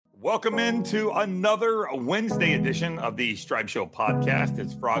Welcome into another Wednesday edition of the Stripe Show podcast.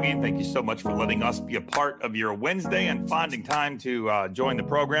 It's Froggy. Thank you so much for letting us be a part of your Wednesday and finding time to join the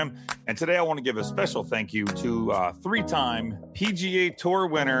program. And today I want to give a special thank you to three-time PGA Tour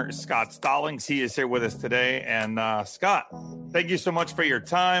winner, Scott Stallings. He is here with us today. And Scott, thank you so much for your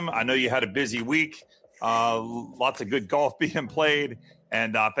time. I know you had a busy week, lots of good golf being played.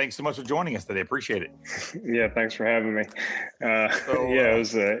 And thanks so much for joining us today. Appreciate it. Yeah, thanks for having me. It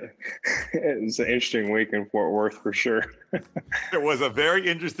was an interesting week in Fort Worth for sure. It was a very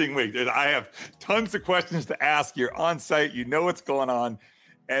interesting week. I have tons of questions to ask. You're on site. You know what's going on.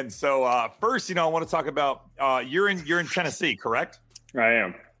 And so first, I want to talk about you're in Tennessee, correct? I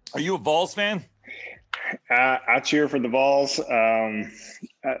am. Are you a Vols fan? I cheer for the Vols.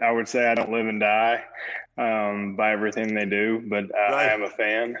 I would say I don't live and die by everything they do, but Right. I am a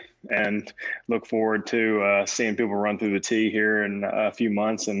fan and look forward to seeing people run through the tee here in a few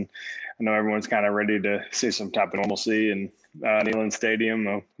months. And I know everyone's kind of ready to see some type of normalcy in Neyland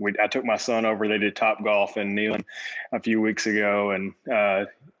Stadium. I took my son over. They did Top Golf in Neyland a few weeks ago, and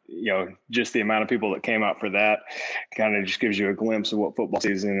just the amount of people that came out for that kind of just gives you a glimpse of what football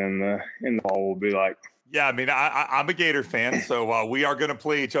season in the fall will be like. Yeah, I mean, I'm a Gator fan, so we are going to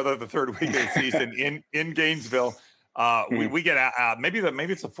play each other the third week of the season in Gainesville. We get maybe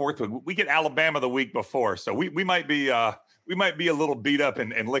it's the fourth week. We get Alabama the week before, so we might be a little beat up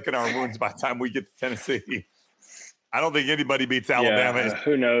and licking our wounds by the time we get to Tennessee. I don't think anybody beats Alabama. Yeah,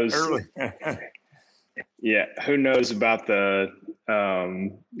 who knows? Early. Yeah, who knows about the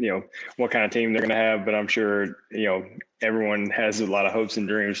what kind of team they're going to have, but I'm sure everyone has a lot of hopes and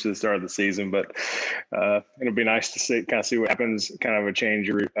dreams to the start of the season. But it'll be nice to see what happens. Kind of a change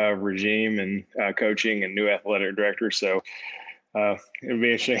of regime and coaching and new athletic director. So it'll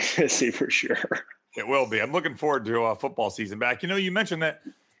be interesting to see for sure. It will be. I'm looking forward to football season back. You mentioned that.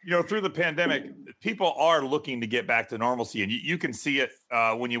 Through the pandemic, people are looking to get back to normalcy, and you can see it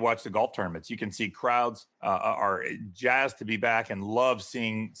when you watch the golf tournaments. You can see crowds are jazzed to be back and love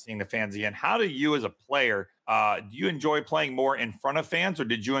seeing the fans again. How do you, as a player, do you enjoy playing more in front of fans, or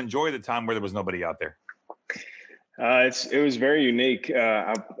did you enjoy the time where there was nobody out there? It was very unique.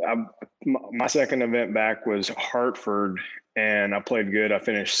 My second event back was Hartford, and I played good. I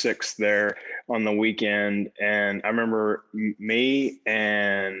finished sixth there on the weekend. And I remember me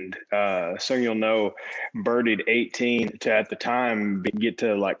and Sung You'll Know birdied 18 to, at the time, get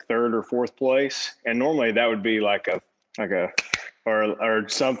to like third or fourth place. And normally that would be like a or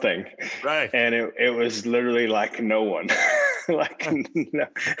something. Right. And it was literally like no one. No,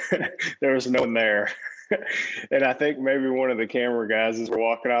 there was no one there. And I think maybe one of the camera guys as we're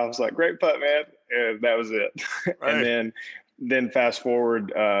walking off was like, "Great putt, man." And that was it. Right. And then fast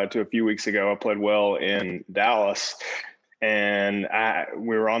forward to a few weeks ago, I played well in Dallas, and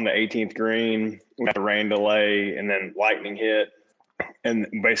we were on the 18th green. We had a rain delay, and then lightning hit, and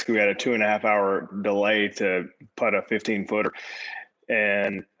basically we had a 2.5 hour delay to putt a 15-footer,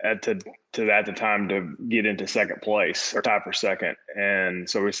 and at the time to get into second place or tie for second. And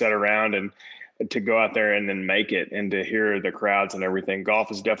so we sat around and to go out there and then make it and to hear the crowds and everything.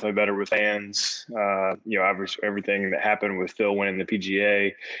 Golf is definitely better with fans. Everything that happened with Phil winning the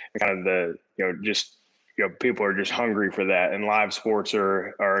PGA, kind of people are just hungry for that. And live sports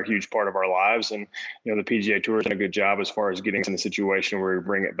are a huge part of our lives. And, the PGA Tour has done a good job as far as getting us in the situation where we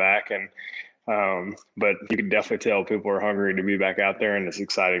bring it back. And, but you can definitely tell people are hungry to be back out there, and it's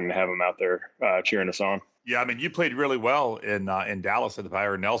exciting to have them out there cheering us on. Yeah, I mean, you played really well in Dallas at the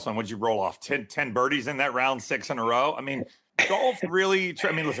Byron Nelson. Would you roll off 10 birdies in that round, 6 in a row? I mean, golf really –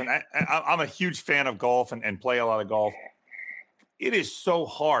 I mean, listen, I'm a huge fan of golf and play a lot of golf. It is so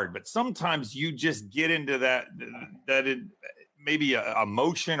hard, but sometimes you just get into that maybe a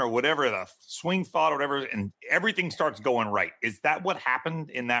emotion or whatever, the swing thought or whatever, and everything starts going right. Is that what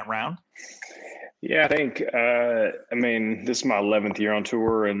happened in that round? Yeah, I think, this is my 11th year on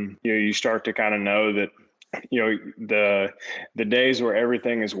tour, and, you start to kind of know that, the days where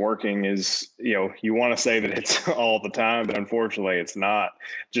everything is working is, you want to say that it's all the time, but unfortunately it's not,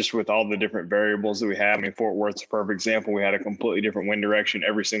 just with all the different variables that we have. I mean, Fort Worth's a perfect example. We had a completely different wind direction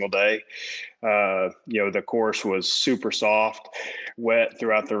every single day. The course was super soft, wet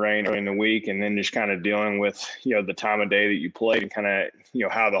throughout the rain during the week, and then just kind of dealing with, the time of day that you played and kind of,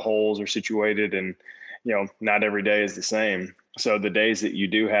 how the holes are situated, and, not every day is the same. So the days that you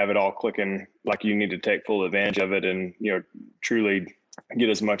do have it all clicking, like, you need to take full advantage of it and, truly get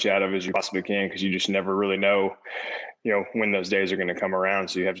as much out of it as you possibly can, because you just never really know, when those days are going to come around.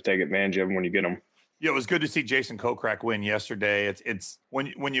 So you have to take advantage of them when you get them. Yeah, it was good to see Jason Kokrak win yesterday. It's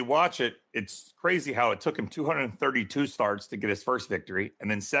when you watch it, it's crazy how it took him 232 starts to get his first victory, and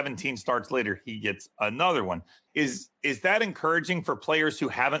then 17 starts later he gets another one. Is that encouraging for players who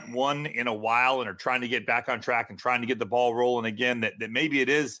haven't won in a while and are trying to get back on track and trying to get the ball rolling again? That maybe it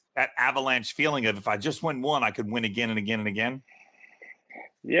is that avalanche feeling of, if I just win one, I could win again and again and again.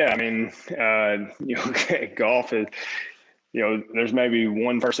 Yeah, I mean, golf is. There's maybe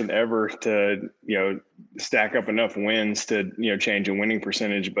one person ever to, stack up enough wins to, change a winning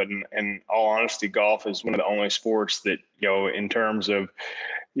percentage. But in all honesty, golf is one of the only sports that, in terms of,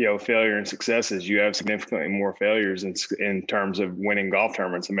 failure and successes, you have significantly more failures in terms of winning golf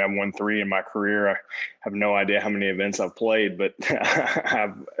tournaments. I mean, I've won 3 in my career. I have no idea how many events I've played, but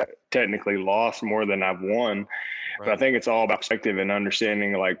I've technically lost more than I've won. Right. But I think it's all about perspective and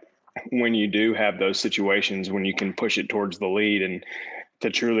understanding, like, when you do have those situations when you can push it towards the lead and to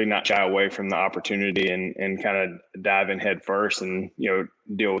truly not shy away from the opportunity and kind of dive in head first and,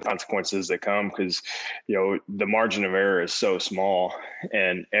 deal with consequences that come, because, the margin of error is so small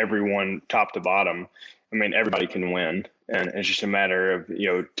and everyone top to bottom, I mean, everybody can win. And it's just a matter of,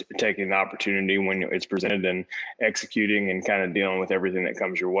 taking the opportunity when it's presented and executing and kind of dealing with everything that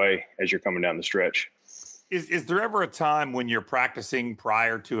comes your way as you're coming down the stretch. Is there ever a time when you're practicing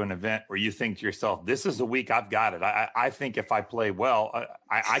prior to an event where you think to yourself, this is a week I've got it. I think if I play well,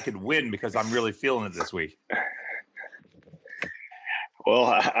 I could win because I'm really feeling it this week? Well,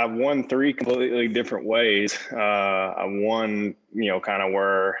 I've won 3 completely different ways. I won, kind of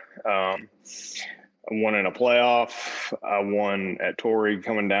where I won in a playoff. I won at Torrey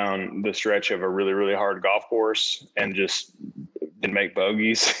coming down the stretch of a really, really hard golf course and just didn't make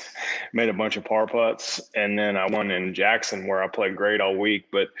bogeys, made a bunch of par putts. And then I won in Jackson where I played great all week.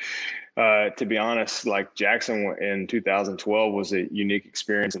 But to be honest, like Jackson in 2012 was a unique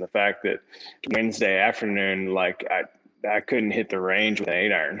experience in the fact that Wednesday afternoon, like I couldn't hit the range with an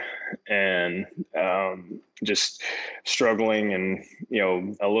 8-iron and just struggling and,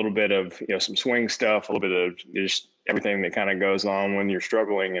 a little bit of, some swing stuff, a little bit of just everything that kind of goes on when you're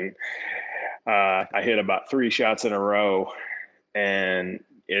struggling. And I hit about 3 shots in a row. And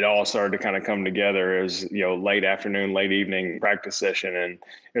it all started to kind of come together. It was, late afternoon, late evening practice session. And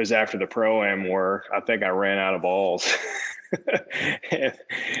it was after the Pro-Am where I think I ran out of balls.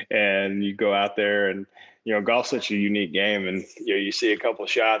 and you go out there and, golf's such a unique game. And, you see a couple of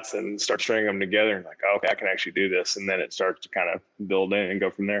shots and start stringing them together and like, oh, okay, I can actually do this. And then it starts to kind of build in and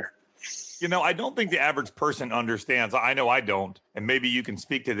go from there. I don't think the average person understands. I know I don't. And maybe you can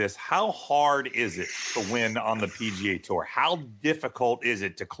speak to this. How hard is it to win on the PGA Tour? How difficult is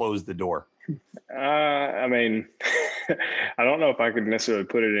it to close the door? I mean, I don't know if I could necessarily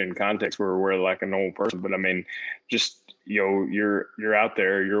put it in context where we're like a normal person, but I mean, just, you're out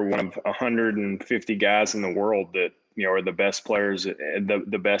there, you're one of 150 guys in the world that, are the best players,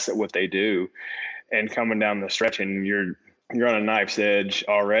 the best at what they do, and coming down the stretch and you're on a knife's edge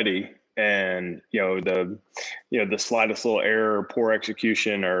already. And, the slightest little error, poor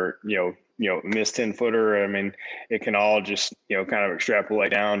execution, or, missed 10-footer. I mean, it can all just, kind of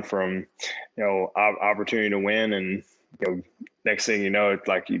extrapolate down from, opportunity to win. And, next thing you know, it's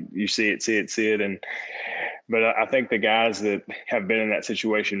like you see it. But I think the guys that have been in that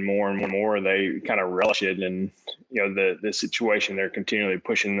situation more and more, they kind of relish it. And, the situation, they're continually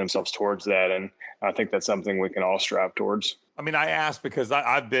pushing themselves towards that. And I think that's something we can all strive towards. I mean, I asked because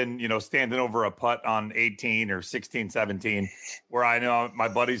I've been, standing over a putt on 18 or 16, 17, where I know my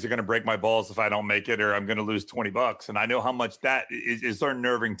buddies are going to break my balls if I don't make it, or I'm going to lose $20. And I know how much that is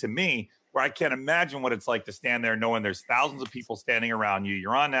unnerving to me, where I can't imagine what it's like to stand there knowing there's thousands of people standing around you.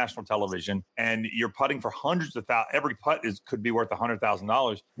 You're on national television and you're putting for hundreds of thousands. Every putt could be worth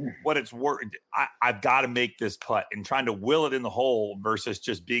 $100,000. What it's worth, I've got to make this putt, and trying to will it in the hole versus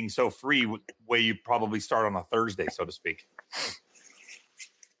just being so free, way you probably start on a Thursday, so to speak.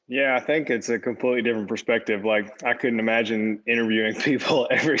 Yeah, I think it's a completely different perspective. Like, I couldn't imagine interviewing people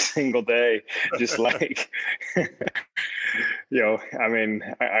every single day, just like, I mean,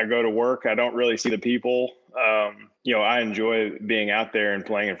 I go to work, I don't really see the people. I enjoy being out there and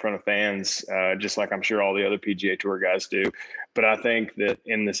playing in front of fans, just like I'm sure all the other PGA Tour guys do. But I think that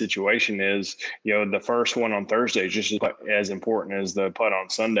in the situation is, the first one on Thursday is just as important as the putt on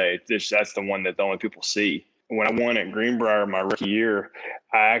Sunday. That's the one that the only people see. When I won at Greenbrier my rookie year,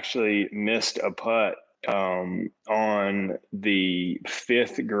 I actually missed a putt on the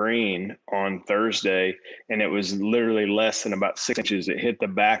 5th green on Thursday, and it was literally less than about 6 inches. It hit the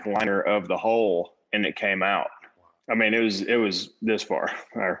back liner of the hole, and it came out. I mean, it was this far.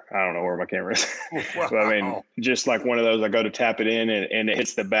 Or, I don't know where my camera is. Wow. But I mean, just like one of those, I go to tap it in and it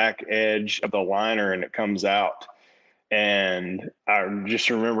hits the back edge of the liner and it comes out. And I just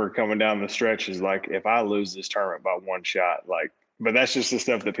remember coming down the stretch is like, if I lose this tournament by one shot, like, but that's just the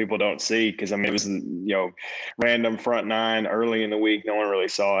stuff that people don't see. Cause I mean, it was, random front nine early in the week. No one really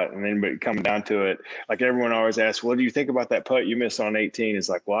saw it. And then, but coming down to it, like everyone always asks, what do you think about that putt you missed on 18? It's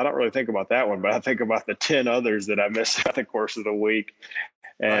like, well, I don't really think about that one, but I think about the 10 others that I missed throughout the course of the week.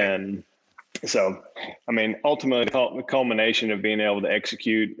 And so, I mean, ultimately the culmination of being able to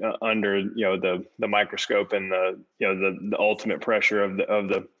execute under, the microscope and the ultimate pressure of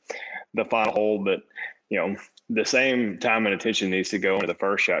the final hole, but, the same time and attention needs to go into the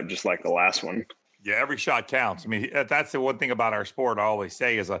first shot, just like the last one. Yeah, every shot counts. I mean, that's the one thing about our sport I always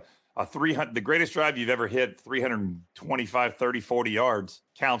say is a 300, the greatest drive you've ever hit, 325, 30, 40 yards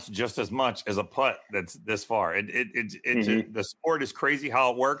counts just as much as a putt that's this far. The sport is crazy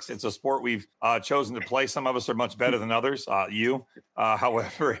how it works. It's a sport we've chosen to play. Some of us are much better than others.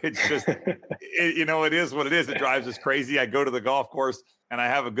 However, it's just, it is what it is. It drives us crazy. I go to the golf course and I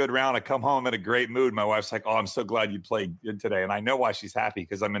have a good round. I come home in a great mood. My wife's like, "Oh, I'm so glad you played good today." And I know why she's happy,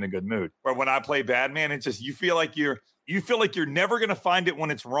 because I'm in a good mood. But when I play bad, man, it's just, you feel like you're never going to find it when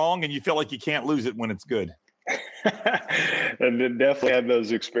it's wrong, and you feel like you can't lose it when it's good. And definitely had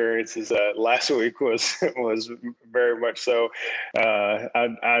those experiences. Last week was very much so.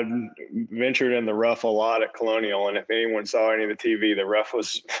 I ventured in the rough a lot at Colonial, and if anyone saw any of the TV, the rough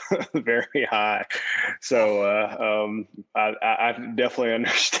was very high. So I definitely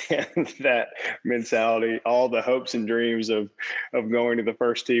understand that mentality. All the hopes and dreams of going to the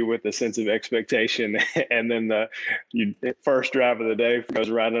first tee with a sense of expectation, and then the first drive of the day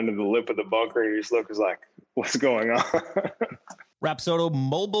goes right under the lip of the bunker, and you just look, is like, what's going on? Rapsodo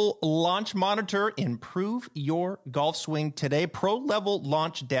Mobile Launch Monitor. Improve your golf swing today. Pro level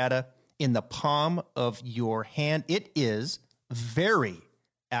launch data in the palm of your hand. It is very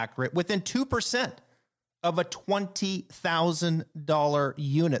accurate, within 2% of a $20,000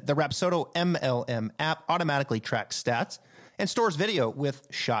 unit. The Rapsodo MLM app automatically tracks stats and stores video with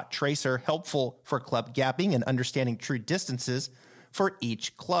Shot Tracer, helpful for club gapping and understanding true distances for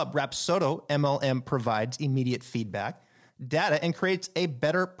each club. Rapsodo MLM provides immediate feedback, data, and creates a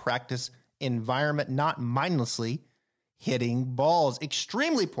better practice environment, not mindlessly hitting balls.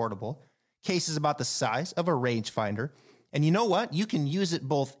 Extremely portable, cases about the size of a rangefinder. And you know what? You can use it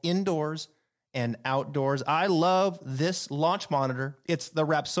both indoors and outdoors. I love this launch monitor. It's the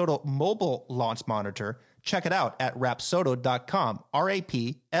Rapsodo Mobile Launch Monitor. Check it out at rapsodo.com,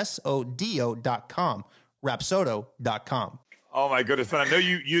 rapsodo.com, rapsodo.com. Oh my goodness. And I know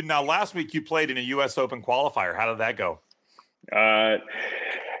you now last week you played in a US Open qualifier. How did that go?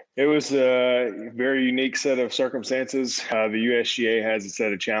 It was a very unique set of circumstances. The USGA has a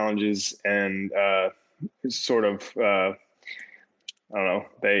set of challenges, and sort of, I don't know,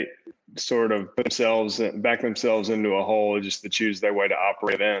 they sort of back themselves into a hole just to choose their way to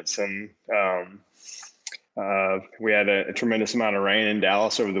operate events. And we had a tremendous amount of rain in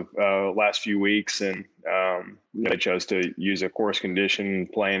Dallas over the last few weeks, and they chose to use a course condition,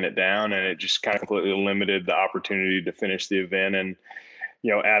 playing it down, and it just kind of completely limited the opportunity to finish the event in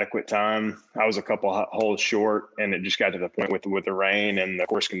adequate time. I was a couple holes short, and it just got to the point with the rain and the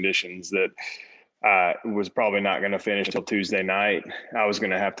course conditions that I was probably not going to finish until Tuesday night. I was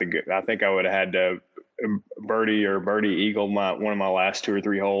going to have to I think I would have had to birdie eagle one of my last 2 or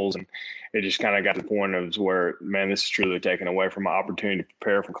 3 holes, and it just kind of got to the point of where, man, this is truly taken away from my opportunity to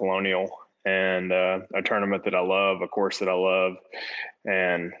prepare for Colonial and a tournament that I love, a course that I love.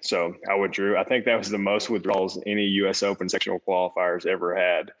 And so I withdrew. I think that was the most withdrawals any U.S. Open sectional qualifiers ever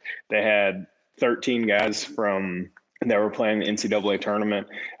had. They had 13 guys that were playing the NCAA tournament,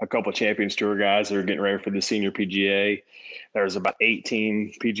 a couple of Champions Tour guys that are getting ready for the senior PGA. There was about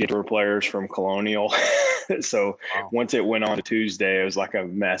 18 PGA Tour players from Colonial. So wow. Once it went on to Tuesday, it was like a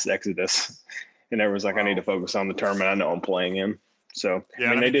mass exodus. And everyone's like, wow. I need to focus on the tournament I know I'm playing in. So, yeah,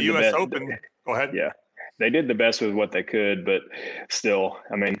 I mean, they did the US Open. Go ahead. Yeah. They did the best with what they could, but still,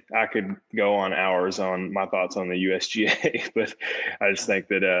 I mean, I could go on hours on my thoughts on the USGA, but I just think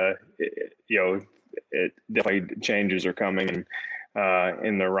that, it definitely changes are coming in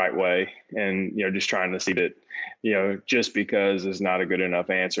the right way. And, just trying to see that, just because is not a good enough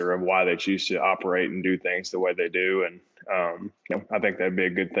answer of why they choose to operate and do things the way they do. And, I think that'd be a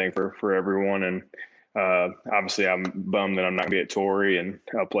good thing for everyone. And obviously I'm bummed that I'm not gonna be at Torrey and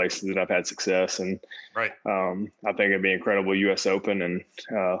places that I've had success. And right. I think it'd be incredible US Open, and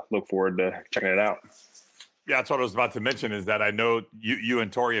look forward to checking it out. Yeah, that's what I was about to mention is that I know you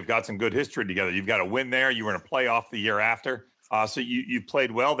and Tori have got some good history together. You've got a win there. You were in a playoff the year after. So you played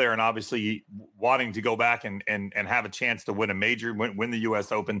well there, and obviously wanting to go back and have a chance to win a major, win the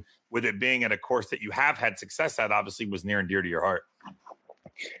U.S. Open, with it being at a course that you have had success at, obviously was near and dear to your heart.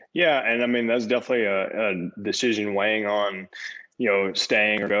 Yeah, and I mean that's definitely a decision weighing on,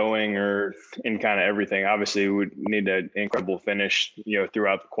 staying or going or in kind of everything. Obviously, we need an incredible finish,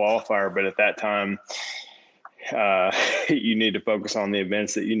 throughout the qualifier, but at that time, you need to focus on the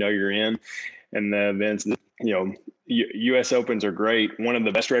events that you're in, and the events that U.S. Opens are great. One of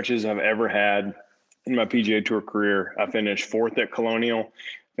the best stretches I've ever had in my PGA Tour career. I finished fourth at Colonial,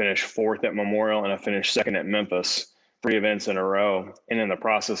 finished fourth at Memorial, and I finished second at Memphis. 3 events in a row. And in the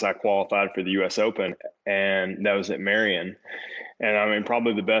process, I qualified for the U.S. Open, and that was at Marion. And I mean,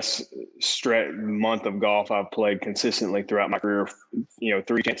 probably the best month of golf I've played consistently throughout my career,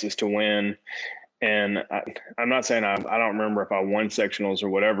 3 chances to win. And I'm not saying I don't remember if I won sectionals or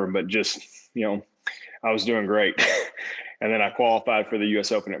whatever, but just, I was doing great. And then I qualified for the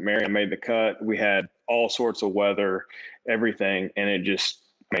U.S. Open at Marion, made the cut. We had all sorts of weather, everything. And it just,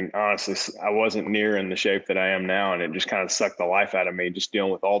 honestly, I wasn't near in the shape that I am now, and it just kind of sucked the life out of me, just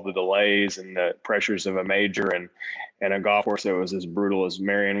dealing with all the delays and the pressures of a major and a golf course that was as brutal as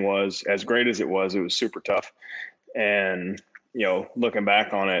Marion was. As great as it was super tough. And, looking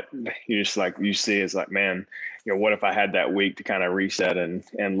back on it, you see it's like, man, what if I had that week to kind of reset and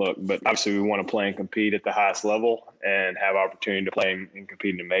look? But obviously we want to play and compete at the highest level and have opportunity to play and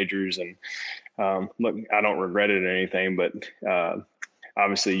compete in majors. And look, I don't regret it or anything, but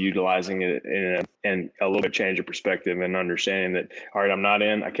obviously utilizing it in a little bit change of perspective and understanding that, all right, I'm not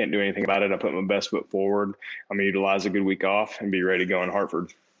in, I can't do anything about it. I put my best foot forward. I'm going to utilize a good week off and be ready to go in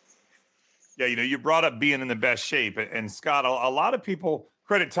Hartford. Yeah, you brought up being in the best shape. And Scott, a lot of people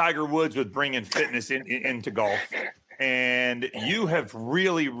credit Tiger Woods with bringing fitness into golf. And you have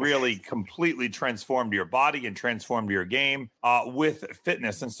really, really completely transformed your body and transformed your game with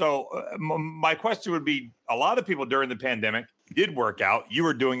fitness. And so my question would be, a lot of people during the pandemic did work out. You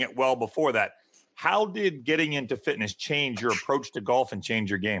were doing it well before that. How did getting into fitness change your approach to golf and change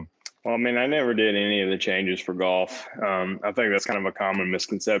your game? Well, I mean, I never did any of the changes for golf. I think that's kind of a common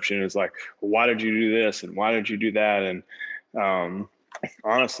misconception. It's like, well, why did you do this? And why did you do that? And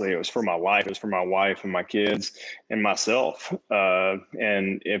honestly, it was for my life. It was for my wife and my kids and myself.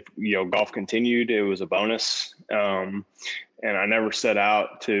 And if, golf continued, it was a bonus. And I never set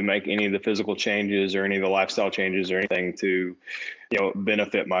out to make any of the physical changes or any of the lifestyle changes or anything to,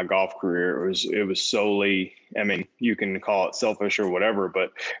 benefit my golf career. It was solely, I mean, you can call it selfish or whatever,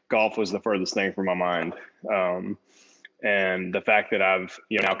 but golf was the furthest thing from my mind. And the fact that I've,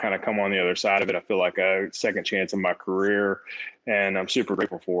 now kind of come on the other side of it, I feel like a second chance in my career, and I'm super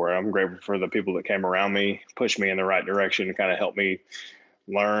grateful for it. I'm grateful for the people that came around me, pushed me in the right direction, and kind of helped me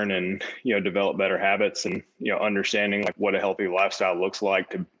learn and, develop better habits and, understanding like what a healthy lifestyle looks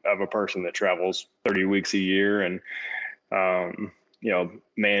like of a person that travels 30 weeks a year and,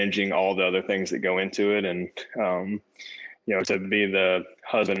 managing all the other things that go into it. And, to be the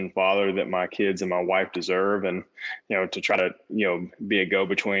husband and father that my kids and my wife deserve, and, to try to, be a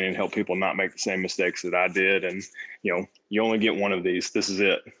go-between and help people not make the same mistakes that I did. And, you only get one of these. This is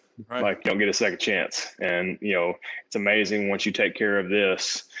it. Right. Like, you don't get a second chance. And, it's amazing once you take care of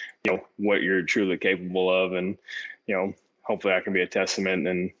this, what you're truly capable of. And, hopefully I can be a testament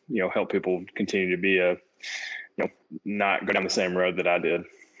and, help people continue to be not go down the same road that I did.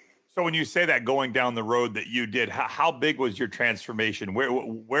 So when you say that, going down the road that you did, how big was your transformation?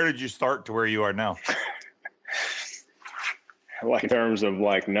 Where did you start to where you are now? Like in terms of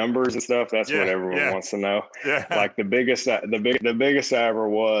like numbers and stuff, that's what everyone wants to know. Yeah. Like the biggest I ever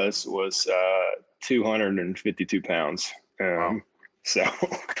was 252 pounds. Wow. So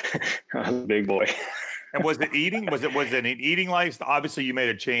I was a big boy. And was it eating? Was it an eating lifestyle? Obviously, you made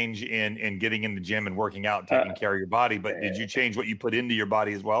a change in getting in the gym and working out, and taking care of your body. But did you change what you put into your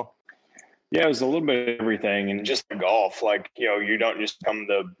body as well? Yeah, it was a little bit of everything. And just golf, like, you don't just become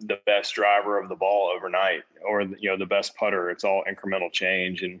the best driver of the ball overnight or, the best putter. It's all incremental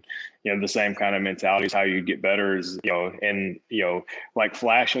change. And, the same kind of mentality is how you get better is, and, like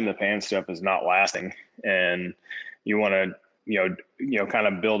flash in the pan stuff is not lasting. And you want to, kind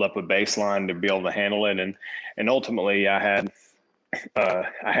of build up a baseline to be able to handle it. And ultimately I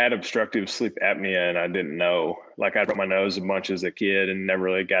had obstructive sleep apnea and I didn't know. Like I broke my nose a bunch as a kid and never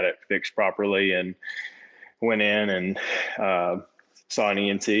really got it fixed properly, and went in and saw an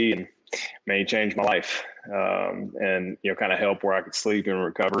ENT, and man, he changed my life. And, kind of help where I could sleep and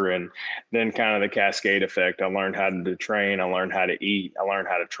recover. And then kind of the cascade effect. I learned how to train. I learned how to eat. I learned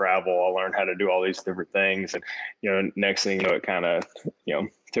how to travel. I learned how to do all these different things. And, next thing you know, it kind of,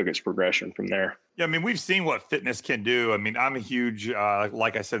 took its progression from there. Yeah, I mean, we've seen what fitness can do. I mean, I'm a huge,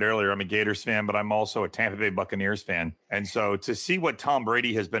 like I said earlier, I'm a Gators fan, but I'm also a Tampa Bay Buccaneers fan. And so to see what Tom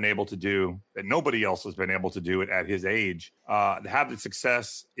Brady has been able to do that nobody else has been able to do it at his age, to have the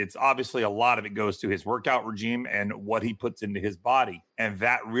success, it's obviously a lot of it goes to his workout regime and what he puts into his body. And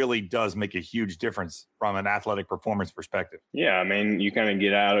that really does make a huge difference from an athletic performance perspective. Yeah, I mean, you kind of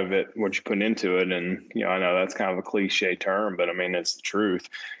get out of it what you put into it. And, I know that's kind of a cliche term, but I mean, it's the truth.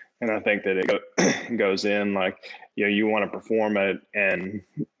 And I think that it goes in like, you want to perform it and,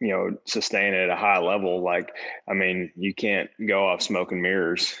 sustain it at a high level. Like, I mean, you can't go off smoke and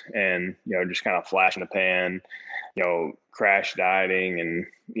mirrors and, just kind of flash in the pan, crash dieting and,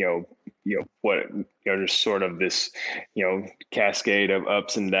 just sort of this, cascade of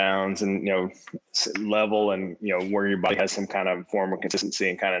ups and downs and, level and, where your body has some kind of form of consistency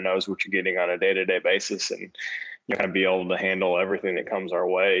and kind of knows what you're getting on a day-to-day basis. And, kind of be able to handle everything that comes our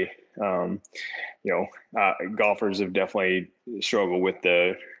way. Golfers have definitely struggled with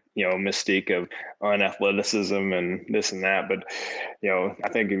the, mystique of unathleticism and this and that. But, I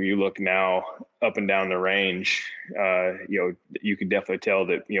think if you look now up and down the range, you can definitely tell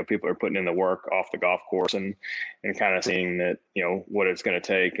that, people are putting in the work off the golf course and kind of seeing that, what it's going to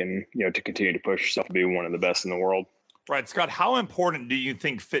take and, to continue to push yourself to be one of the best in the world. Right. Scott, how important do you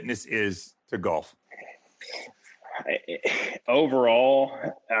think fitness is to golf? Overall,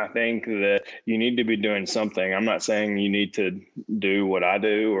 I think that you need to be doing something. I'm not saying you need to do what I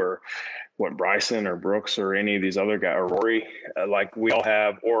do or what Bryson or Brooks or any of these other guys or Rory, like we all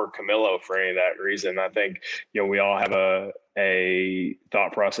have, or Camilo for any of that reason. I think, we all have a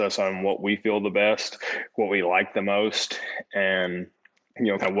thought process on what we feel the best, what we like the most, and,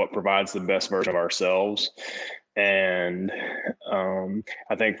 kind of what provides the best version of ourselves. And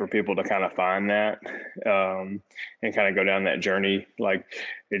I think for people to kind of find that and kind of go down that journey, like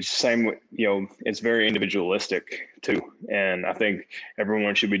it's same, it's very individualistic too. And I think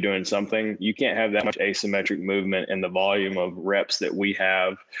everyone should be doing something. You can't have that much asymmetric movement and the volume of reps that we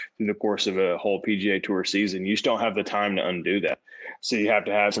have through the course of a whole PGA Tour season. You just don't have the time to undo that. So you have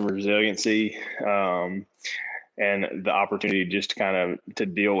to have some resiliency and the opportunity just to kind of to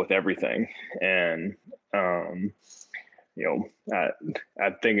deal with everything. And I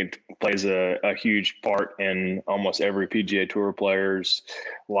think it plays a huge part in almost every PGA Tour player's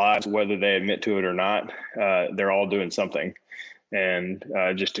lives, whether they admit to it or not. They're all doing something, and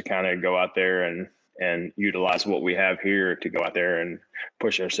just to kind of go out there and utilize what we have here to go out there and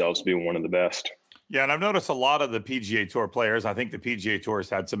push ourselves to be one of the best. Yeah, and I've noticed a lot of the PGA Tour players. I think the PGA Tour has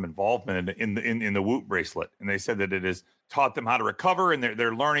had some involvement in the Whoop bracelet, and they said that it has taught them how to recover, and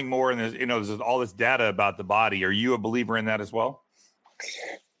they're learning more. And there's all this data about the body. Are you a believer in that as well?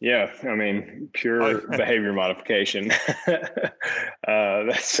 Yeah, I mean, pure behavior modification.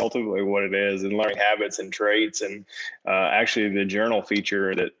 That's ultimately what it is, and learning habits and traits. And actually, the journal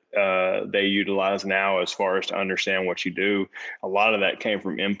feature that they utilize now as far as to understand what you do, a lot of that came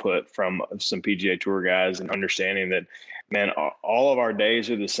from input from some PGA Tour guys and understanding that, man, all of our days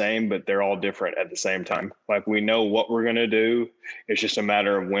are the same, but they're all different at the same time. Like we know what we're going to do. It's just a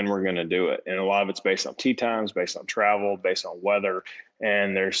matter of when we're going to do it. And a lot of it's based on tee times, based on travel, based on weather.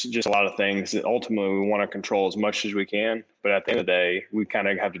 And there's just a lot of things that ultimately we want to control as much as we can. But at the end of the day, we kind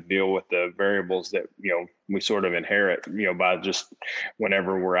of have to deal with the variables that, we sort of inherit, by just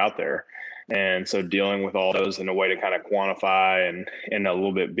whenever we're out there. And so dealing with all those in a way to kind of quantify and a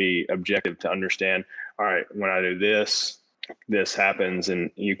little bit be objective to understand, all right, when I do this happens, and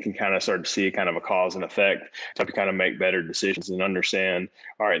you can kind of start to see kind of a cause and effect to kind of make better decisions and understand,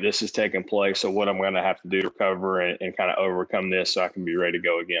 all right, this is taking place. So what I'm going to have to do to recover and kind of overcome this so I can be ready to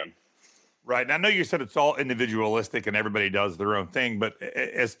go again. Right. And I know you said it's all individualistic and everybody does their own thing, but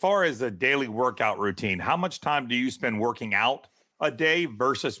as far as a daily workout routine, how much time do you spend working out a day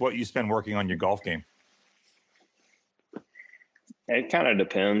versus what you spend working on your golf game? It kind of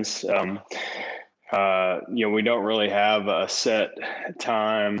depends. We don't really have a set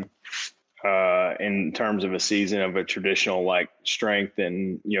time in terms of a season of a traditional like strength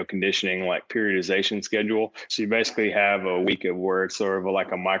and, conditioning, like periodization schedule. So you basically have a week of where it's sort of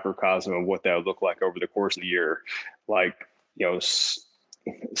like a microcosm of what that would look like over the course of the year. Like,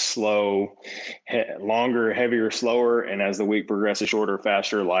 slow, longer, heavier, slower. And as the week progresses, shorter,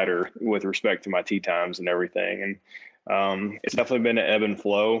 faster, lighter with respect to my tee times and everything. And it's definitely been an ebb and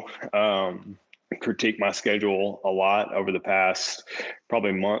flow. Critique my schedule a lot over the past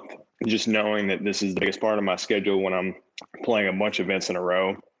probably month. just knowing that this is the biggest part of my schedule when I'm playing a bunch of events in a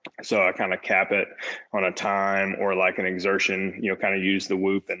row. So I kind of cap it on a time or like an exertion, kind of use the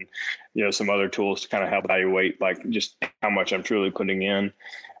Whoop and, some other tools to kind of help evaluate like just how much I'm truly putting in.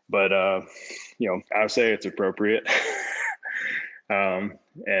 But, I would say it's appropriate. And,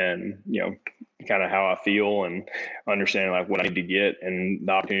 kind of how I feel and understanding like what I need to get and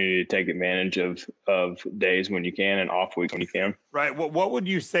the opportunity to take advantage of days when you can and off weeks when you can. Right. What would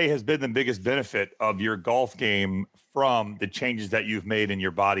you say has been the biggest benefit of your golf game from the changes that you've made in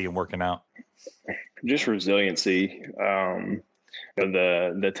your body and working out? Just resiliency,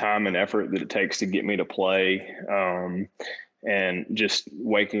 the time and effort that it takes to get me to play, and just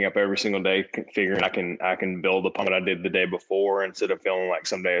waking up every single day figuring I can build upon what I did the day before instead of feeling like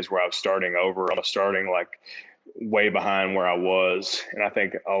some days where I was starting over. I was starting like way behind where I was. And I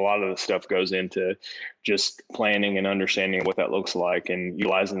think a lot of the stuff goes into just planning and understanding what that looks like and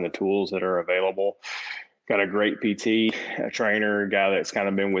utilizing the tools that are available. Got a great PT, a trainer, a guy that's kind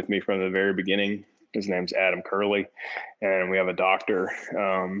of been with me from the very beginning. His name's Adam Curley. And we have a doctor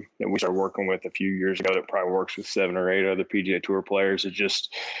that we started working with a few years ago that probably works with 7 or 8 other PGA Tour players. It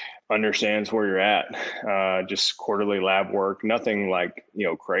just understands where you're at, just quarterly lab work, nothing like,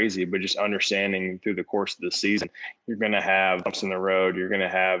 crazy, but just understanding through the course of the season, you're going to have bumps in the road. You're going to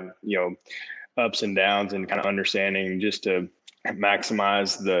have, ups and downs, and kind of understanding just to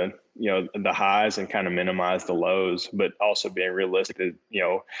maximize the highs and kind of minimize the lows, but also being realistic that,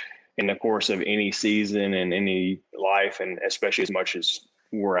 in the course of any season and any life, and especially as much as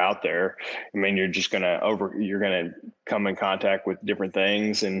we're out there, I mean, you're going to come in contact with different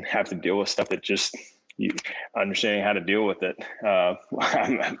things and have to deal with stuff that just understanding how to deal with it.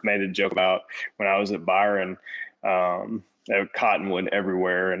 I made a joke about when I was at Byron, cottonwood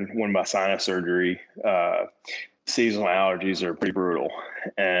everywhere. And when my sinus surgery, seasonal allergies are pretty brutal,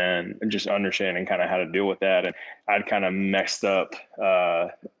 and just understanding kind of how to deal with that. And I'd kind of messed up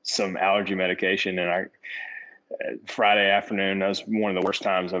some allergy medication, and Friday afternoon, that was one of the worst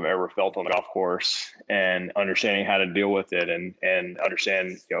times I've ever felt on the golf course, and understanding how to deal with it and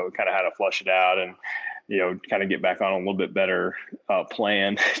understand, kind of how to flush it out and, kind of get back on a little bit better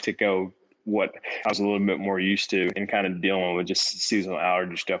plan to go what I was a little bit more used to, and kind of dealing with just seasonal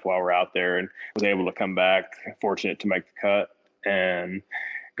allergy stuff while we're out there, and was able to come back, fortunate to make the cut and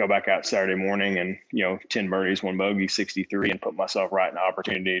go back out Saturday morning and, 10 birdies, 1 bogey, 63, and put myself right in the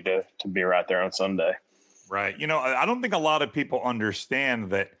opportunity to be right there on Sunday. Right. I don't think a lot of people understand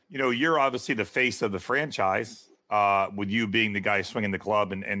that, you're obviously the face of the franchise, with you being the guy swinging the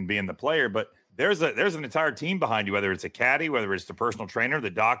club and being the player, but there's an entire team behind you, whether it's a caddy, whether it's the personal trainer,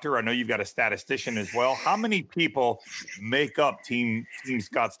 the doctor. I know you've got a statistician as well. How many people make up Team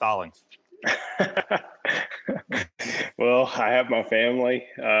Scott Stallings? Well, I have my family.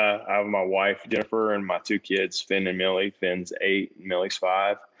 I have my wife, Jennifer, and my 2 kids, Finn and Millie. Finn's 8, Millie's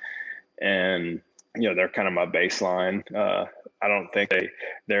 5. And, they're kind of my baseline. I don't think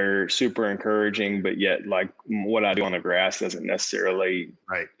they're super encouraging, but yet like what I do on the grass doesn't necessarily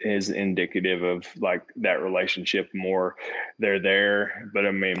is indicative of like that relationship. More they're there, but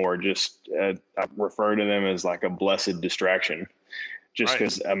I mean more just I refer to them as like a blessed distraction. Just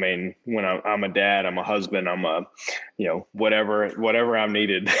because I mean, when I'm a dad, I'm a husband, I'm a whatever I'm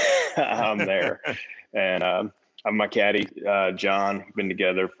needed, I'm there. And I'm my caddy, John. Been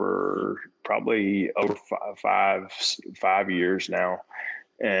together for probably over five years now,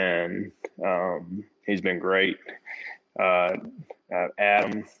 and he's been great.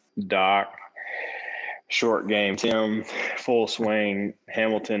 Adam, Doc, short game, Tim, full swing,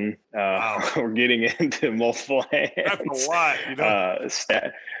 Hamilton. Wow. We're getting into multiple hands. That's a lot.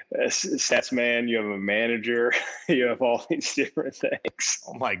 Stats man, you have a manager, you have all these different things.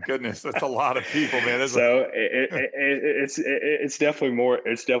 Oh my goodness, that's a lot of people, man. It's definitely more.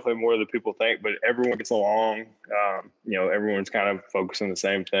 It's definitely more than people think. But everyone gets along. Everyone's kind of focused on the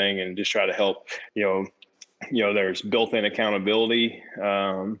same thing and just try to help. There's built-in accountability.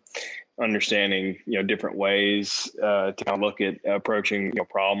 Understanding, different ways to kind of look at approaching,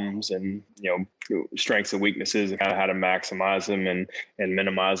 problems and, strengths and weaknesses and kind of how to maximize them and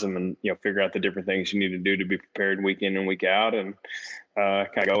minimize them and, figure out the different things you need to do to be prepared week in and week out and kind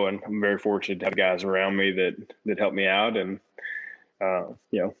of go. And I'm very fortunate to have guys around me that help me out and,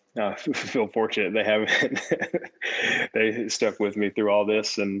 I feel fortunate they stuck with me through all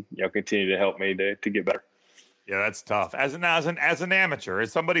this and, continue to help me to get better. Yeah, that's tough. As an amateur,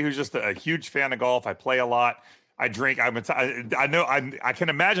 as somebody who's just a huge fan of golf, I play a lot. I drink. I can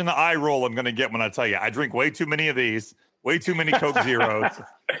imagine the eye roll I'm going to get when I tell you I drink way too many of these, way too many Coke Zeros.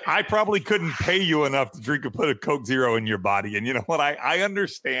 I probably couldn't pay you enough to put a Coke Zero in your body. And you know what? I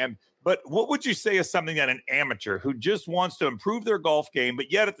understand But what would you say is something that an amateur who just wants to improve their golf game,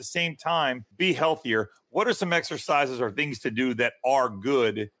 but yet at the same time be healthier? What are some exercises or things to do that are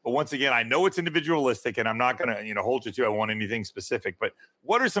good? But once again, I know it's individualistic and I'm not going to, hold you to, I want anything specific, but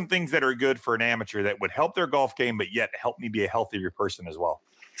what are some things that are good for an amateur that would help their golf game, but yet help me be a healthier person as well?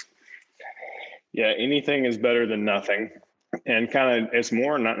 Yeah, anything is better than nothing. And kind of, it's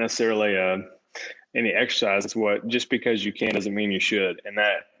more not necessarily any exercise. It's just because you can doesn't mean you should. And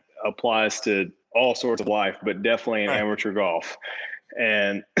that applies to all sorts of life, but definitely in amateur golf.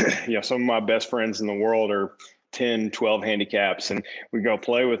 And, some of my best friends in the world are 10, 12 handicaps, and we go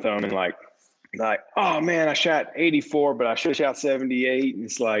play with them and like, oh man, I shot 84, but I should have shot 78. And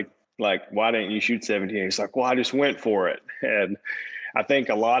it's like, why didn't you shoot 17? It's like, well, I just went for it. And I think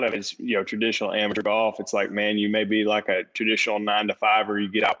a lot of it's, traditional amateur golf. It's like, man, you may be like a traditional 9 to 5, or you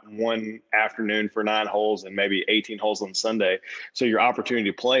get out one afternoon for 9 holes and maybe 18 holes on Sunday. So your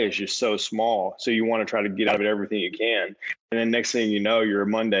opportunity to play is just so small. So you want to try to get out of it everything you can. And then next thing you know, you're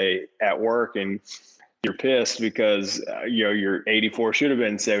Monday at work and you're pissed because, your 84 should have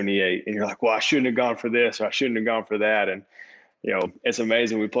been 78. And you're like, well, I shouldn't have gone for this, or I shouldn't have gone for that. And, it's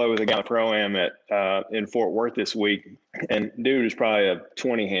amazing. We play with a guy on Pro-Am in Fort Worth this week, and dude is probably a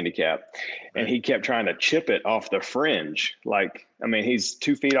 20 handicap, and he kept trying to chip it off the fringe. He's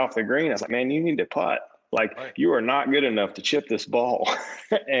 2 feet off the green. I was like, man, you need to putt. You are not good enough to chip this ball.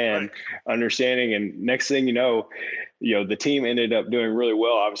 And understanding, and next thing you know, the team ended up doing really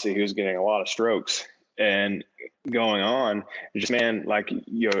well. Obviously, he was getting a lot of strokes. And going on, just, man,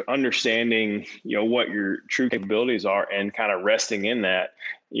 understanding, what your true capabilities are and kind of resting in that,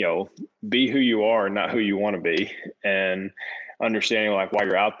 be who you are, not who you want to be, and understanding why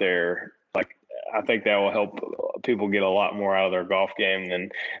you're out there. I think that will help people get a lot more out of their golf game than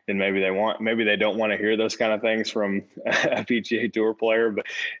maybe they want. Maybe they don't want to hear those kind of things from a PGA Tour player, but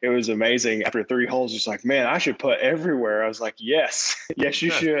it was amazing. After 3 holes, just like, man, I should put everywhere. I was like, yes, you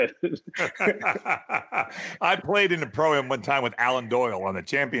should. I played in the Pro-Am one time with Alan Doyle on the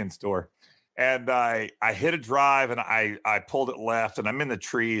Champions Tour. And I hit a drive and I pulled it left, and I'm in the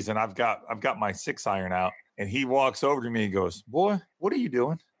trees, and I've got my 6-iron out, and he walks over to me and goes, boy, what are you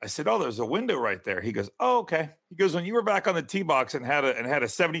doing? I said, oh, there's a window right there. He goes, oh, okay. He goes, when you were back on the tee box and had a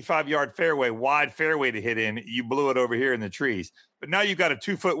 75-yard wide fairway to hit in, you blew it over here in the trees. But now you've got a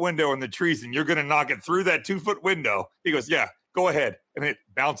 2-foot window in the trees, and you're going to knock it through that 2-foot window. He goes, yeah, go ahead. And it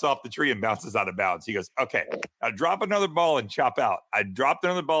bounced off the tree and bounces out of bounds. He goes, okay, now drop another ball and chop out. I dropped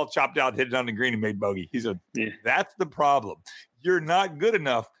another ball, chopped out, hit it on the green and made bogey. He said, that's the problem. You're not good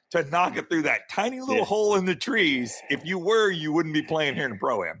enough to knock it through that tiny little hole in the trees. If you were, you wouldn't be playing here in the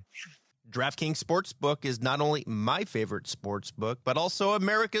Pro-Am. DraftKings Sportsbook is not only my favorite sportsbook, but also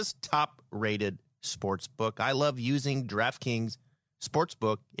America's top-rated sportsbook. I love using DraftKings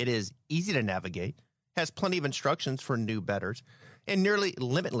Sportsbook. It is easy to navigate, has plenty of instructions for new bettors, and nearly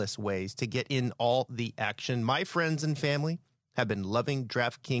limitless ways to get in all the action. My friends and family have been loving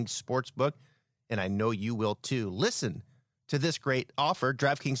DraftKings Sportsbook, and I know you will too. Listen to this great offer.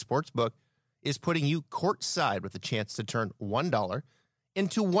 DraftKings Sportsbook is putting you courtside with a chance to turn $1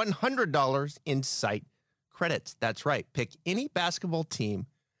 into $100 in site credits. That's right. Pick any basketball team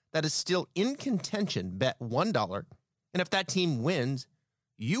that is still in contention, bet $1, and if that team wins,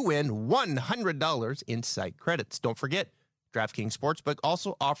 you win $100 in site credits. Don't forget, DraftKings Sportsbook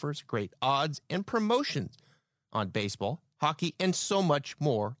also offers great odds and promotions on baseball, hockey, and so much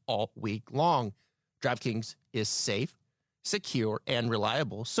more all week long. DraftKings is safe, secure, and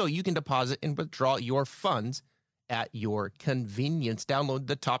reliable, so you can deposit and withdraw your funds at your convenience. Download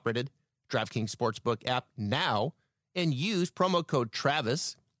the top-rated DraftKings Sportsbook app now and use promo code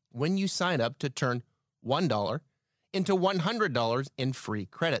Travis when you sign up to turn $1 into $100 in free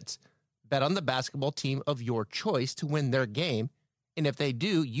credits. Bet on the basketball team of your choice to win their game, and if they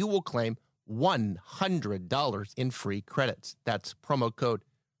do, you will claim $100 in free credits. That's promo code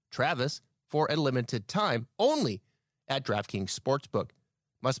Travis for a limited time only at DraftKings Sportsbook.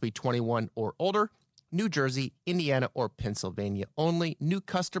 Must be 21 or older. New Jersey, Indiana, or Pennsylvania only. New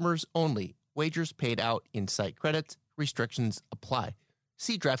customers only. Wagers paid out in site credits. Restrictions apply.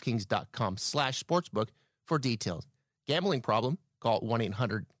 See DraftKings.com/sportsbook for details. Gambling problem? Call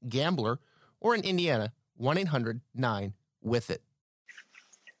 1-800-GAMBLER, or in Indiana, 1-800-9-WITH-IT.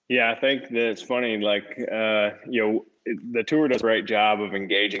 Yeah, I think that it's funny, the tour does a great job of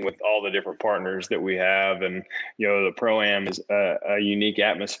engaging with all the different partners that we have. And, the Pro-Am is a unique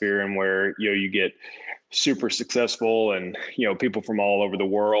atmosphere, and where, you get super successful and, people from all over the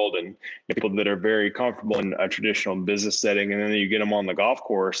world, and people that are very comfortable in a traditional business setting. And then you get them on the golf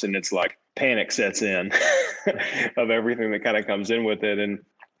course, and it's like panic sets in of everything that kind of comes in with it. And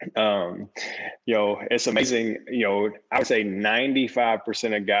It's amazing. I would say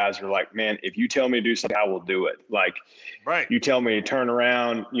 95% of guys are like, man, if you tell me to do something, I will do it. Like, right. You tell me to turn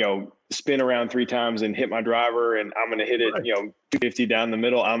around, spin around 3 times and hit my driver, and I'm going to hit it, Right. 250 down the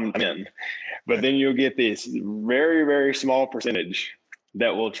middle, I'm in. But then you'll get this very, very small percentage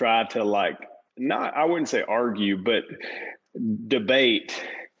that will try to I wouldn't say argue, but debate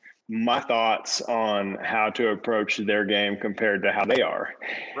my thoughts on how to approach their game compared to how they are.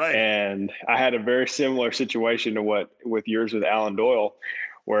 Right. And I had a very similar situation to with yours with Alan Doyle,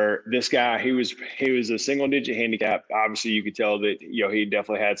 where this guy, he was a single digit handicap. Obviously you could tell that, he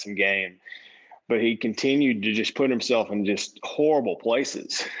definitely had some game, but he continued to just put himself in just horrible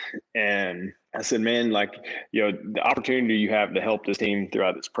places. And I said, man, the opportunity you have to help this team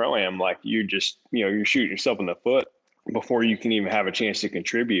throughout this pro-am, you're shooting yourself in the foot before you can even have a chance to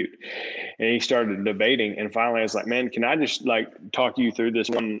contribute. And he started debating. And finally I was like, man, can I just talk you through this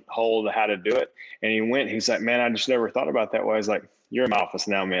one hole to how to do it? And he's like, man, I just never thought about that way. I was like, you're in my office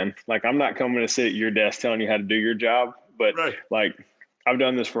now, man. I'm not coming to sit at your desk telling you how to do your job, but right. I've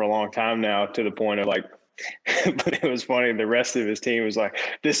done this for a long time now, to the point of but it was funny. The rest of his team was like,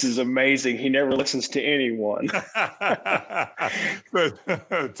 this is amazing. He never listens to anyone.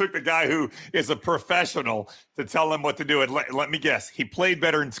 It took the guy who is a professional to tell him what to do. And let me guess, he played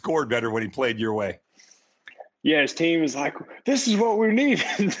better and scored better when he played your way. Yeah, his team is like, this is what we need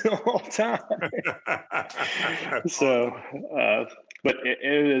the whole time. So, but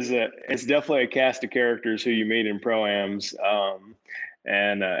it's definitely a cast of characters who you meet in pro-ams.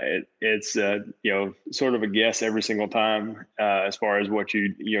 And it's sort of a guess every single time as far as what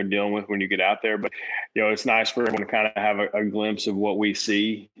you're dealing with when you get out there. But it's nice for everyone to kind of have a glimpse of what we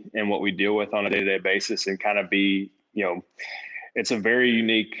see and what we deal with on a day-to-day basis, and kind of be it's a very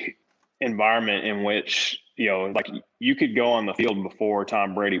unique environment in which you could go on the field before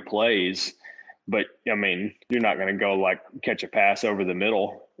Tom Brady plays, but I mean, you're not going to go catch a pass over the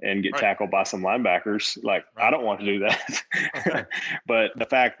middle and get tackled by some linebackers. I don't want to do that. But the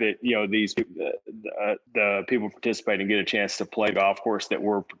fact that, the people participating get a chance to play golf course that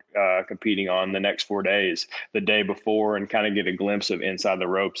we're competing on the next 4 days, the day before, and kind of get a glimpse of inside the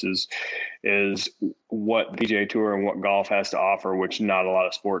ropes is what the PGA Tour and what golf has to offer, which not a lot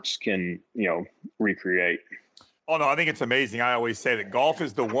of sports can, recreate. Oh no, I think it's amazing. I always say that golf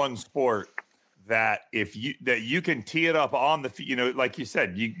is the one sport that you can tee it up on the, like you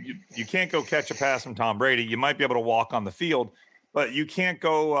said, you can't go catch a pass from Tom Brady. You might be able to walk on the field, but you can't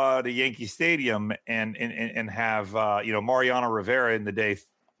go to Yankee Stadium and have Mariano Rivera in the day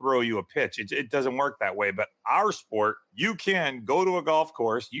throw you a pitch. It doesn't work that way. But our sport, you can go to a golf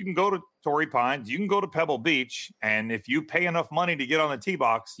course, you can go to Torrey Pines, you can go to Pebble Beach, and if you pay enough money to get on the tee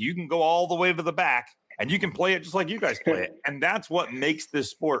box, you can go all the way to the back and you can play it just like you guys play it. And that's what makes this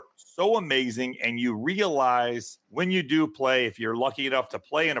sport so amazing. And you realize when you do play, if you're lucky enough to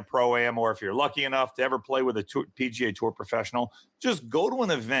play in a pro-am, or if you're lucky enough to ever play with a PGA Tour professional, just go to an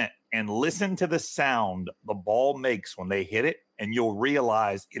event and listen to the sound the ball makes when they hit it, and you'll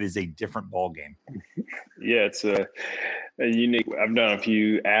realize it is a different ball game. Yeah, it's a unique. I've done a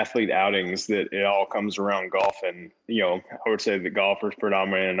few athlete outings that it all comes around golf, and I would say the golfers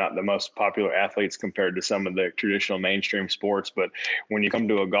predominantly are not the most popular athletes compared to some of the traditional mainstream sports. But when you come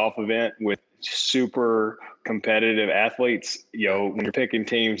to a golf event with super competitive athletes, when you're picking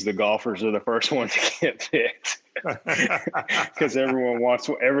teams, the golfers are the first ones to get picked because everyone wants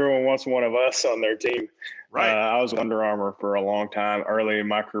one of us on their team. Right. I was Under Armour for a long time early in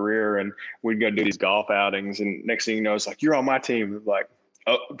my career, and we'd go do these golf outings, and next thing you know, it's like, you're on my team. Like,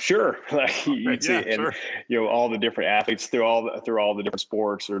 oh, sure. You'd see, and sure. All the different athletes through all the different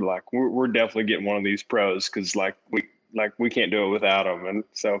sports are like, we're definitely getting one of these pros, because we can't do it without them. And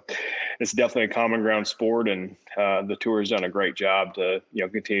so it's definitely a common ground sport, and the tour has done a great job to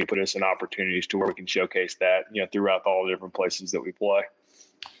continue to put us in opportunities to where we can showcase that throughout all the different places that we play.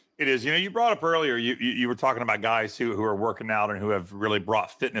 It is. You brought up earlier, you were talking about guys who are working out and who have really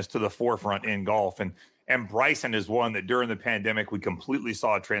brought fitness to the forefront in golf. And Bryson is one that during the pandemic, we completely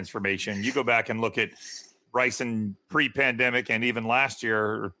saw a transformation. You go back and look at Bryson pre-pandemic, and even last year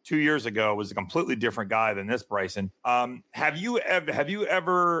or 2 years ago was a completely different guy than this Bryson. Have you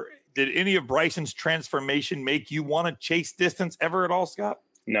ever, did any of Bryson's transformation make you want to chase distance ever at all, Scott?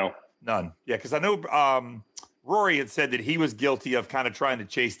 No. None. Yeah, because I know Rory had said that he was guilty of kind of trying to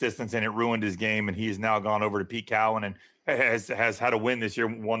chase distance, and it ruined his game, and he has now gone over to Pete Cowan and has had a win this year,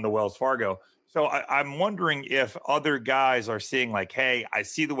 won the Wells Fargo. So I'm wondering if other guys are seeing like, hey, I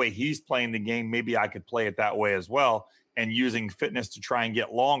see the way he's playing the game. Maybe I could play it that way as well, and using fitness to try and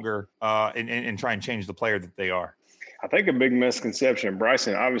get longer and try and change the player that they are. I think a big misconception,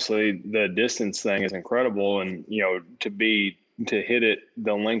 Bryson, obviously the distance thing is incredible. And, to hit it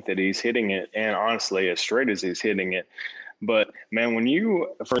the length that he's hitting it, and honestly, as straight as he's hitting it. But man,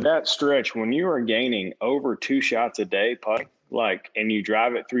 for that stretch, when you are gaining over 2 shots a day putting, and you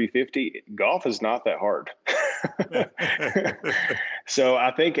drive at 350, golf is not that hard. So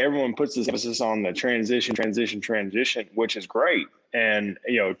I think everyone puts this emphasis on the transition, which is great. And,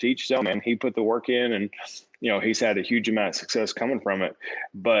 to each his own, man, he put the work in, and, he's had a huge amount of success coming from it.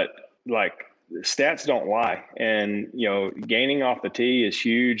 But stats don't lie. And, gaining off the tee is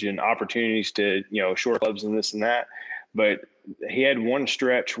huge, and opportunities to, short clubs and this and that. But he had one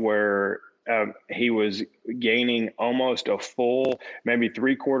stretch where he was gaining almost a full, maybe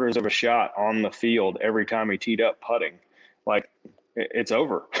 3/4 of a shot on the field every time he teed up putting. It's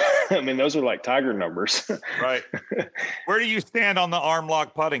over. I mean, those are like Tiger numbers. Right. Where do you stand on the arm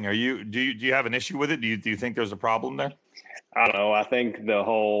lock putting? Do you have an issue with it? Do you think there's a problem there? I don't know. I think the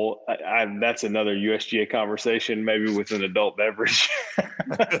whole that's another USGA conversation, maybe with an adult beverage.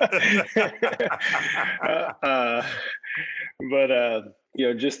 But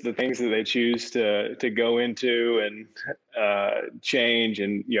just the things that they choose to go into and change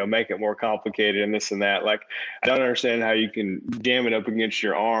and make it more complicated and this and that. I don't understand how you can jam it up against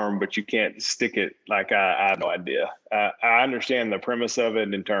your arm, but you can't stick it. I have no idea. I understand the premise of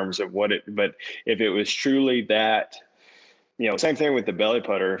it in terms of but if it was truly that. Same thing with the belly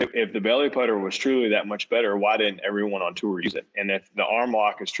putter. If the belly putter was truly that much better, why didn't everyone on tour use it? And if the arm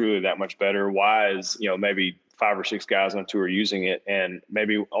lock is truly that much better, why is, maybe 5 or 6 guys on tour using it and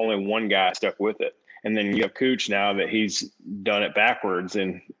maybe only one guy stuck with it? And then you have Cooch now that he's done it backwards.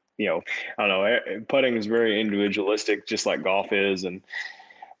 And, I don't know, putting is very individualistic, just like golf is.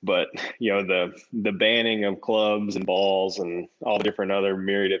 But the banning of clubs and balls and all the different other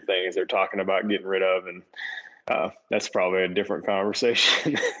myriad of things they're talking about getting rid of, and that's probably a different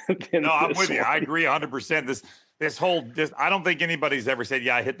conversation. No, I'm with you. I agree 100%. I don't think anybody's ever said,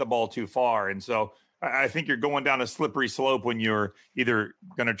 I hit the ball too far. And so I think you're going down a slippery slope when you're either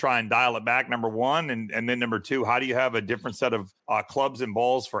going to try and dial it back, number one, and then number two, how do you have a different set of clubs and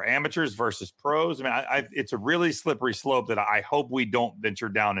balls for amateurs versus pros? I mean, it's a really slippery slope that I hope we don't venture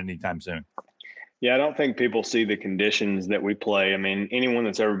down anytime soon. Yeah, I don't think people see the conditions that we play. I mean, anyone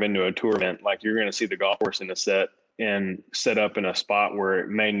that's ever been to a tour event, you're going to see the golf course in a set up in a spot where it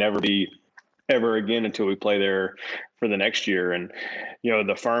may never be ever again until we play there for the next year. And,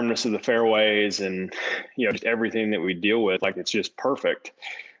 the firmness of the fairways and, just everything that we deal with, it's just perfect.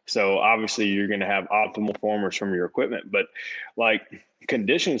 So obviously you're going to have optimal performance from your equipment, but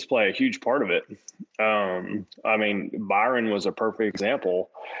conditions play a huge part of it. I mean, Byron was a perfect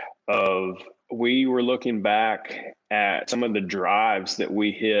example of, we were looking back at some of the drives that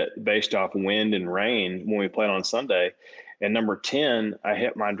we hit based off wind and rain when we played on Sunday. And number 10, I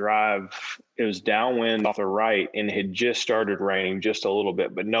hit my drive. It was downwind off the right, and it had just started raining just a little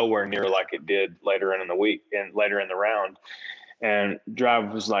bit, but nowhere near like it did later in the week and later in the round. And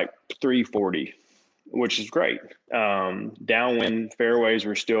drive was 340, which is great. Downwind fairways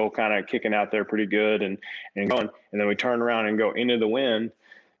were still kind of kicking out there pretty good and going. And then we turn around and go into the wind,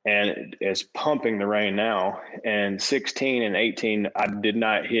 and it's pumping the rain now. And 16 and 18, I did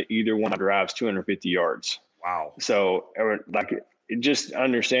not hit either one of my drives 250 yards. Wow. So just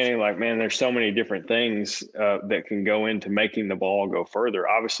understanding man, there's so many different things that can go into making the ball go further.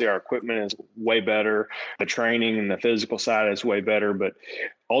 Obviously our equipment is way better. The training and the physical side is way better, but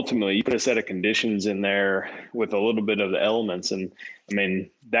ultimately you put a set of conditions in there with a little bit of the elements. And I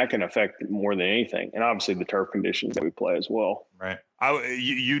mean, that can affect more than anything. And obviously the turf conditions that we play as well. Right.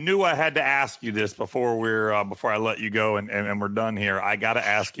 You knew I had to ask you this before I let you go and we're done here. I got to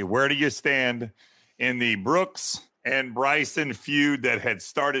ask you, where do you stand in the Brooks and Bryson feud that had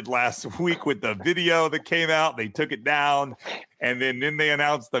started last week with the video that came out? They took it down, and then they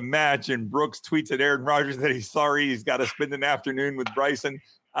announced the match, and Brooks tweets at Aaron Rodgers that he's sorry he's got to spend an afternoon with Bryson.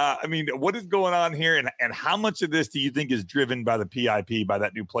 I mean, what is going on here, and how much of this do you think is driven by the PIP, by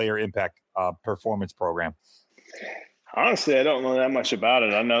that new player impact performance program? Honestly, I don't know that much about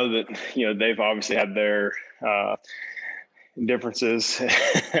it. I know that, they've obviously had their differences,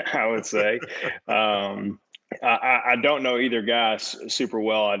 I would say. I don't know either guy super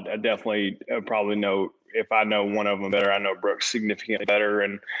well. I definitely probably know, if I know one of them better, I know Brooks significantly better,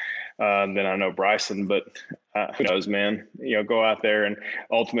 and then I know Bryson. But who knows, man? Go out there, and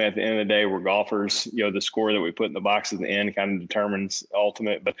ultimately at the end of the day, we're golfers. The score that we put in the box at the end kind of determines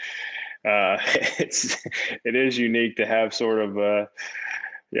ultimate. But it is unique to have sort of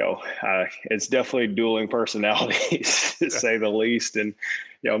it's definitely dueling personalities, to say the least. And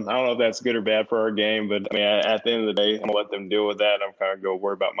I don't know if that's good or bad for our game, but I mean, at the end of the day, I'm gonna let them deal with that. I'm kind of go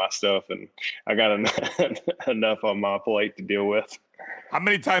worry about my stuff, and I got enough on my plate to deal with. How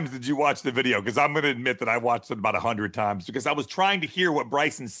many times did you watch the video? Because I'm going to admit that I watched it about 100 times because I was trying to hear what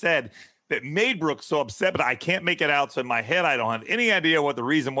Bryson said that made Brooks so upset, but I can't make it out. So in my head, I don't have any idea what the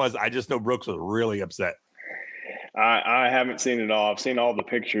reason was. I just know Brooks was really upset. I haven't seen it all. I've seen all the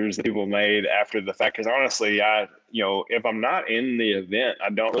pictures that people made after the fact. Because honestly, if I'm not in the event, I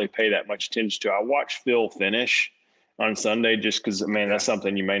don't really pay that much attention to. I watch Phil finish on Sunday just because, man, that's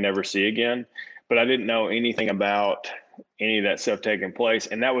something you may never see again. But I didn't know anything about any of that stuff taking place.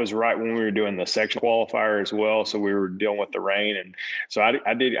 And that was right when we were doing the section qualifier as well. So we were dealing with the rain. And so I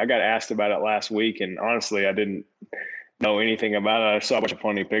got asked about it last week. And honestly, I didn't know anything about it. I saw a bunch of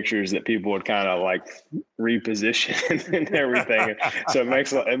funny pictures that people would kind of like reposition and everything. So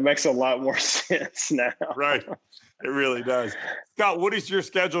it makes a lot more sense now. Right. It really does. Scott, what is your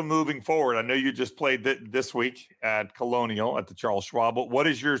schedule moving forward? I know you just played this week at Colonial at the Charles Schwab, but what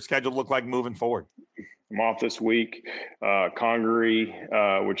does your schedule look like moving forward? I'm off this week. Congaree,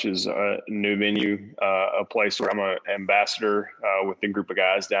 which is a new venue, a place where I'm an ambassador with a group of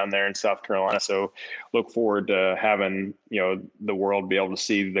guys down there in South Carolina. So look forward to having, the world be able to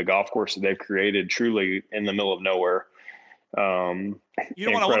see the golf course that they've created truly in the middle of nowhere. You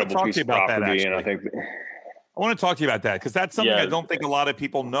know what? I want to talk to you about that, actually. And I want to talk to you about that because that's something I don't think a lot of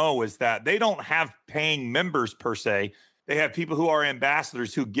people know is that they don't have paying members per se. They have people who are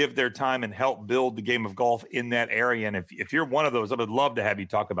ambassadors who give their time and help build the game of golf in that area. And if you're one of those, I would love to have you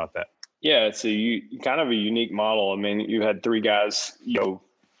talk about that. Yeah, it's kind of a unique model. I mean, you had three guys,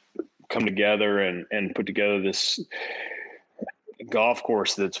 come together and put together this golf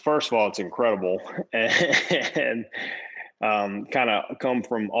course that's, first of all, it's incredible. And kind of come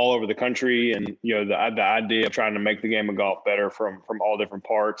from all over the country, and the idea of trying to make the game of golf better from all different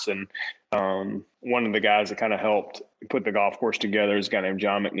parts. And one of the guys that kind of helped put the golf course together is a guy named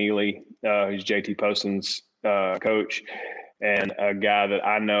John McNeely, who's JT Poston's coach, and a guy that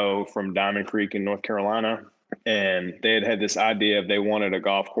I know from Diamond Creek in North Carolina. And they had this idea of they wanted a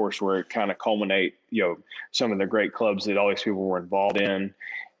golf course where it kind of culminate, some of the great clubs that all these people were involved in,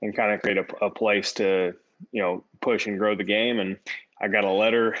 and kind of create a place to push and grow the game. And I got a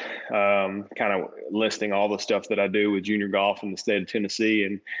letter kind of listing all the stuff that I do with junior golf in the state of Tennessee,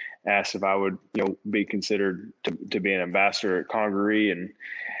 and asked if I would be considered to be an ambassador at Congaree. And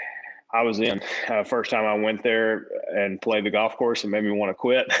I was in. First time I went there and played the golf course, and made me want to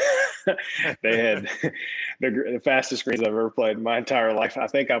quit. They had the fastest greens I've ever played in my entire life. I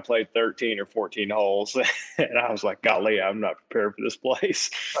think I played 13 or 14 holes, and I was like, golly, I'm not prepared for this place.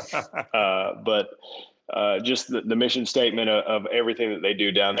 But just the mission statement of everything that they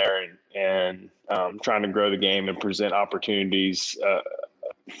do down there, and trying to grow the game and present opportunities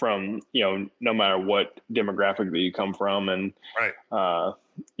from, no matter what demographic that you come from. And, right.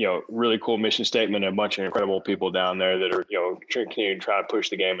 Really cool mission statement, and a bunch of incredible people down there that are, continuing to try to push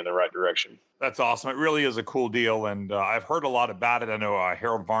the game in the right direction. That's awesome. It really is a cool deal. And I've heard a lot about it. I know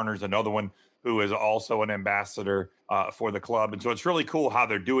Harold Varner's another one who is also an ambassador for the club. And so it's really cool how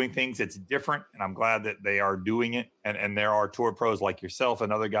they're doing things. It's different, and I'm glad that they are doing it. And there are tour pros like yourself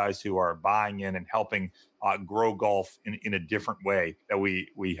and other guys who are buying in and helping grow golf in a different way that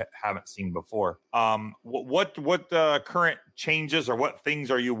we haven't seen before. What current changes or what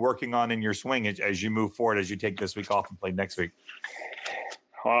things are you working on in your swing as you move forward, as you take this week off and play next week?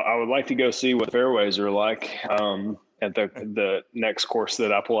 I would like to go see what fairways are like at the next course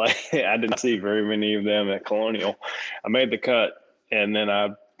that I play. I didn't see very many of them at Colonial. I made the cut, and then I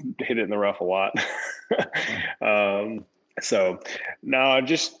hit it in the rough a lot. So no,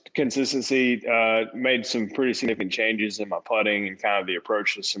 just consistency. Made some pretty significant changes in my putting and kind of the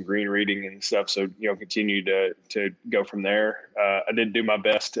approach to some green reading and stuff. So, continue to go from there. I didn't do my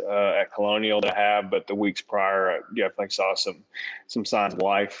best at Colonial to have, but the weeks prior, I definitely saw some signs of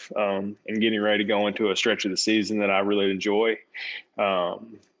life and getting ready to go into a stretch of the season that I really enjoy.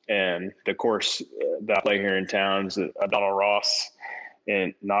 And the course that I play here in town is Donald Ross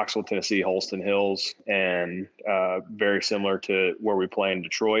in Knoxville, Tennessee, Holston Hills, and very similar to where we play in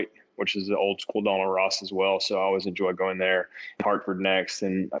Detroit, which is the old school Donald Ross as well. So I always enjoy going there. Hartford next,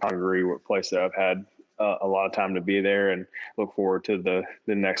 and Congaree, a place that I've had a lot of time to be there, and look forward to the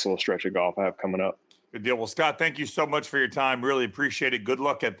next little stretch of golf I have coming up. Good deal. Well, Scott, thank you so much for your time. Really appreciate it. Good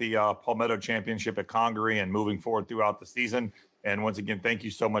luck at the Palmetto Championship at Congaree and moving forward throughout the season. And once again, thank you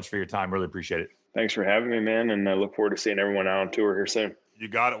so much for your time. Really appreciate it. Thanks for having me, man. And I look forward to seeing everyone out on tour here soon. You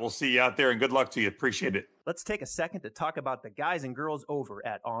got it. We'll see you out there, and good luck to you. Appreciate it. Let's take a second to talk about the guys and girls over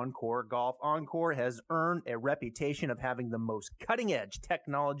at OnCore Golf. OnCore has earned a reputation of having the most cutting-edge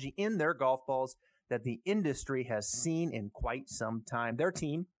technology in their golf balls that the industry has seen in quite some time. Their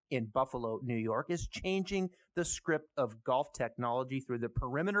team in Buffalo, New York, is changing the script of golf technology through the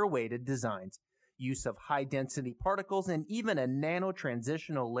perimeter-weighted designs, use of high-density particles, and even a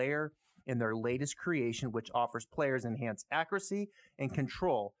nano-transitional layer in their latest creation, which offers players enhanced accuracy and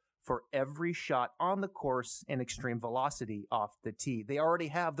control for every shot on the course and extreme velocity off the tee. They already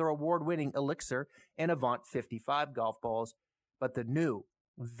have their award-winning Elixir and Avant 55 golf balls, but the new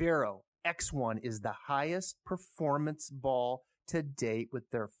Vero X1 is the highest performance ball to date.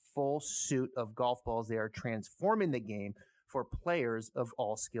 With their full suit of golf balls, they are transforming the game for players of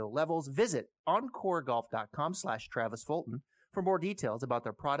all skill levels. Visit OnCoreGolf.com/Travis Fulton for more details about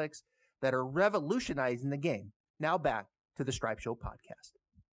their products that are revolutionizing the game. Now back to the Stripe Show podcast.